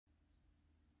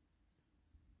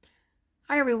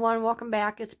Hi everyone, welcome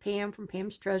back. It's Pam from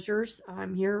Pam's Treasures.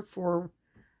 I'm here for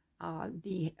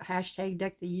the hashtag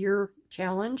Deck the Year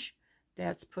challenge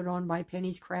that's put on by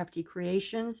Penny's Crafty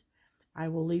Creations. I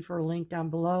will leave her a link down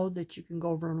below that you can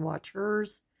go over and watch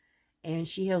hers. And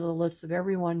she has a list of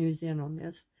everyone who's in on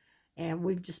this. And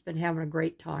we've just been having a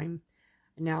great time.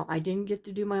 Now, I didn't get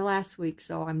to do my last week,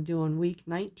 so I'm doing week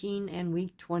 19 and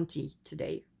week 20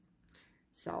 today.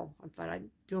 So I thought I'd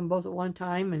do them both at one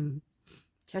time and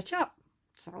catch up.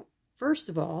 So, first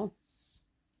of all,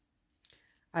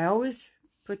 I always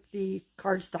put the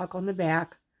cardstock on the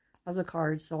back of the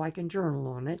card so I can journal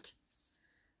on it.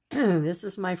 This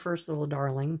is my first little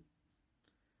darling.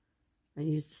 I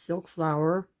used a silk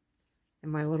flower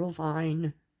and my little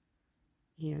vine,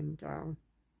 and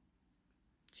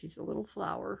she's a little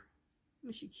flower.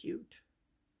 Isn't she cute?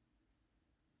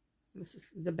 This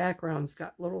is the background's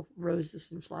got little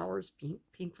roses and flowers,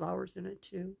 pink flowers in it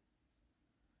too.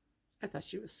 I thought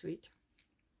she was sweet.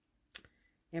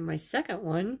 And my second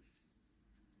one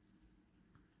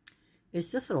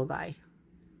is this little guy.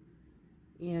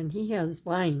 And he has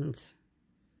vines.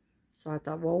 So I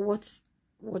thought, well,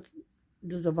 what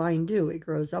does a vine do? It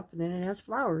grows up and then it has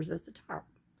flowers at the top.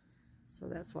 So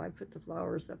that's why I put the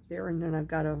flowers up there. And then I've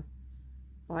got a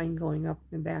vine going up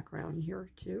in the background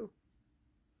here too.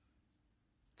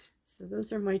 So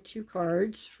those are my two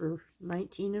cards for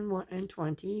 19 and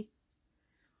 20.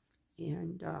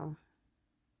 And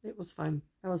it was fun.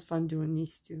 That was fun doing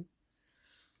these two.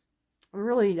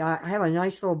 I have a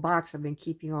nice little box I've been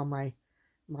keeping all my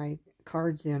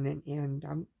cards in, and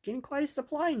I'm getting quite a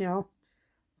supply now.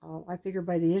 I figure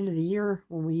by the end of the year,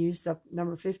 when we used up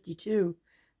number 52,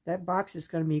 that box is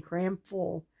going to be crammed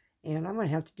full, and I'm going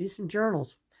to have to do some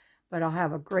journals. But I'll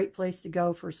have a great place to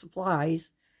go for supplies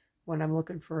when I'm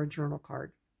looking for a journal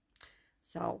card.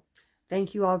 So,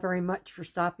 thank you all very much for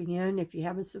stopping in. If you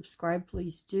haven't subscribed,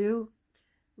 please do.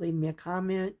 Leave me a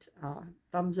comment,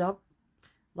 thumbs up.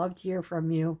 Love to hear from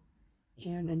you.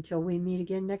 And until we meet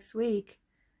again next week,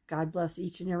 God bless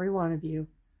each and every one of you.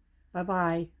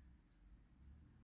 Bye-bye.